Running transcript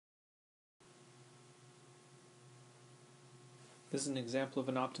This is an example of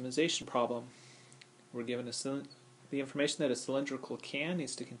an optimization problem. We're given the information that a cylindrical can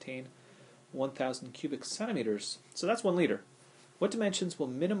needs to contain 1,000 cubic centimeters. So that's 1 liter. What dimensions will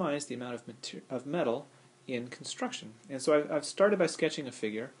minimize the amount of metal in construction? And so I've started by sketching a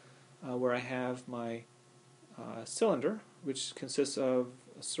figure where I have my cylinder, which consists of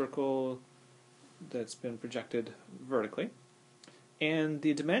a circle that's been projected vertically. And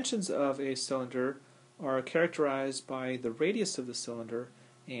the dimensions of a cylinder are characterized by the radius of the cylinder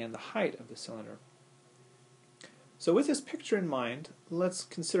and the height of the cylinder. So with this picture in mind, let's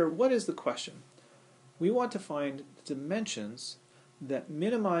consider what is the question. We want to find dimensions that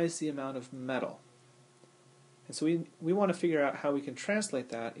minimize the amount of metal. And so we want to figure out how we can translate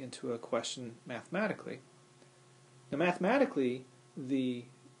that into a question mathematically. Now mathematically, the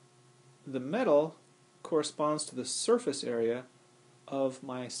metal corresponds to the surface area of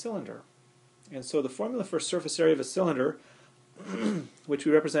my cylinder. And so the formula for surface area of a cylinder, which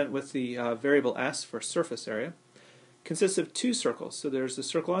we represent with the variable s for surface area, consists of 2 circles. So there's the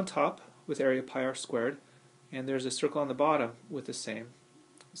circle on top with area pi r squared, and there's a circle on the bottom with the same.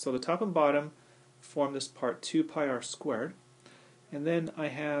 So the top and bottom form this part 2 pi r squared, and then I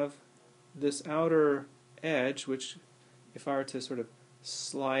have this outer edge, which if I were to sort of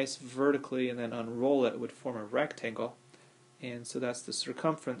slice vertically and then unroll it, would form a rectangle, and so that's the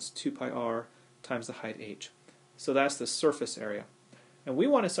circumference 2 pi r times the height h. So that's the surface area. And we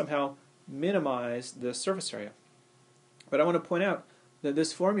want to somehow minimize the surface area. But I want to point out that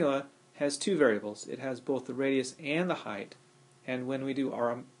this formula has 2 variables. It has both the radius and the height, and when we do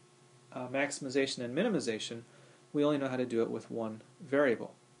our maximization and minimization, we only know how to do it with 1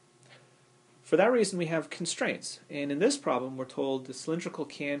 variable. For that reason, we have constraints, and in this problem we're told the cylindrical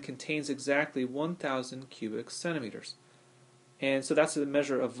can contains exactly 1,000 cubic centimeters. And so that's a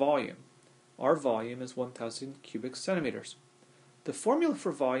measure of volume. Our volume is 1,000 cubic centimeters. The formula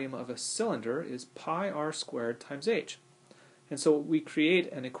for volume of a cylinder is pi r squared times h. And so we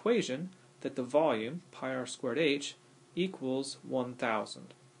create an equation that the volume, pi r squared h, equals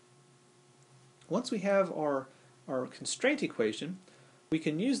 1,000. Once we have our constraint equation, we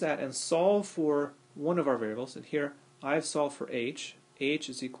can use that and solve for one of our variables. And here I've solved for h. h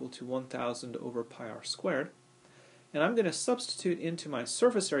is equal to 1,000 over pi r squared. And I'm going to substitute into my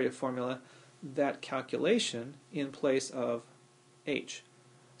surface area formula that calculation in place of h.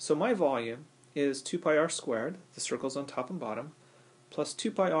 So my volume is 2 pi r squared, the circles on top and bottom, plus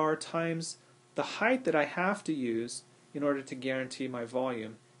 2 pi r times the height that I have to use in order to guarantee my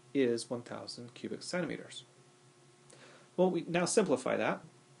volume is 1,000 cubic centimeters. Well, we now simplify that,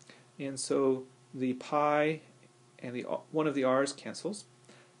 and so the pi and one of the r's cancels.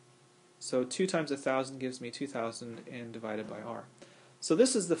 So 2 times 1,000 gives me 2,000 and divided by r. So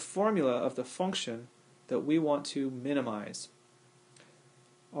this is the formula of the function that we want to minimize.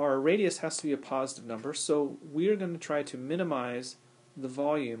 Our radius has to be a positive number, so we're going to try to minimize the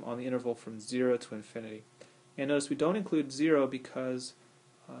volume on the interval from 0 to infinity. And notice we don't include 0 because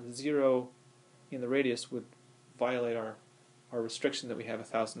 0 in the radius would violate our restriction that we have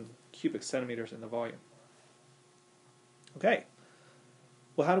 1,000 cubic centimeters in the volume. Okay.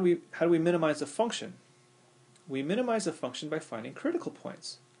 Well, how do we minimize a function? We minimize a function by finding critical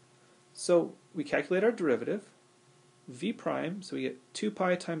points. So we calculate our derivative, v prime, so we get 2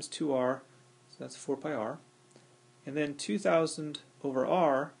 pi times 2r, so that's 4 pi r, and then 2,000 over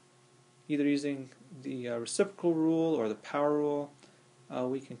r, either using the reciprocal rule or the power rule,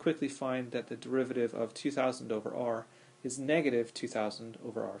 we can quickly find that the derivative of 2,000 over r is negative 2,000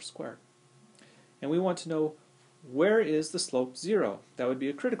 over r squared. And we want to know, where is the slope 0? That would be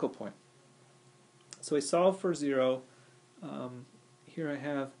a critical point. So we solve for 0. Here I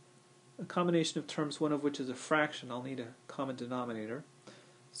have a combination of terms, one of which is a fraction. I'll need a common denominator.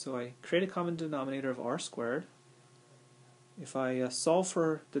 So I create a common denominator of r squared. If I solve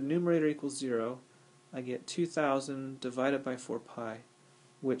for the numerator equals 0, I get 2,000 divided by 4 pi,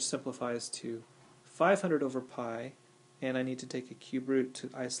 which simplifies to 500 over pi, and I need to take a cube root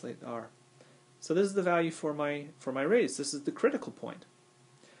to isolate r. So this is the value for my radius. This is the critical point.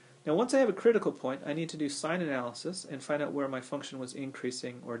 Now once I have a critical point, I need to do sign analysis and find out where my function was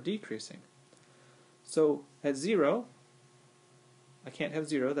increasing or decreasing. So at 0, I can't have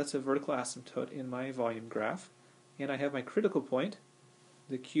 0, that's a vertical asymptote in my volume graph, and I have my critical point,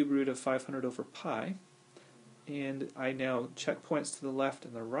 the cube root of 500 over pi, and I now check points to the left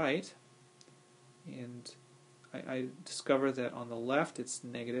and the right, and I discover that on the left it's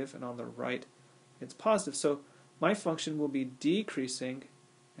negative and on the right it's positive. So my function will be decreasing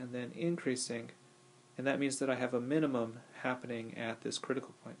and then increasing, and that means that I have a minimum happening at this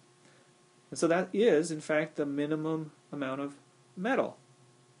critical point. And so that is, in fact, the minimum amount of metal.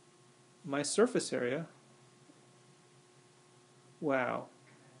 My surface area, wow.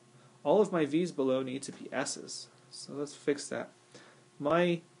 All of my V's below need to be S's. So let's fix that.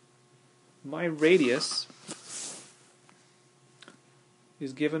 My radius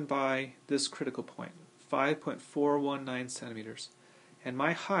is given by this critical point, 5.419 centimeters. And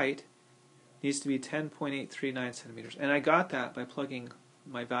my height needs to be 10.839 centimeters. And I got that by plugging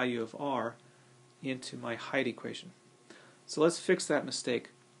my value of R into my height equation. So let's fix that mistake.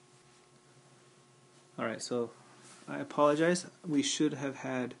 Alright, so I apologize. We should have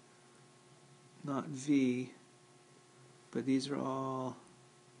had not V, but these are all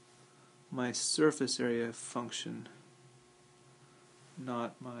my surface area function,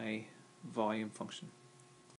 not my volume function.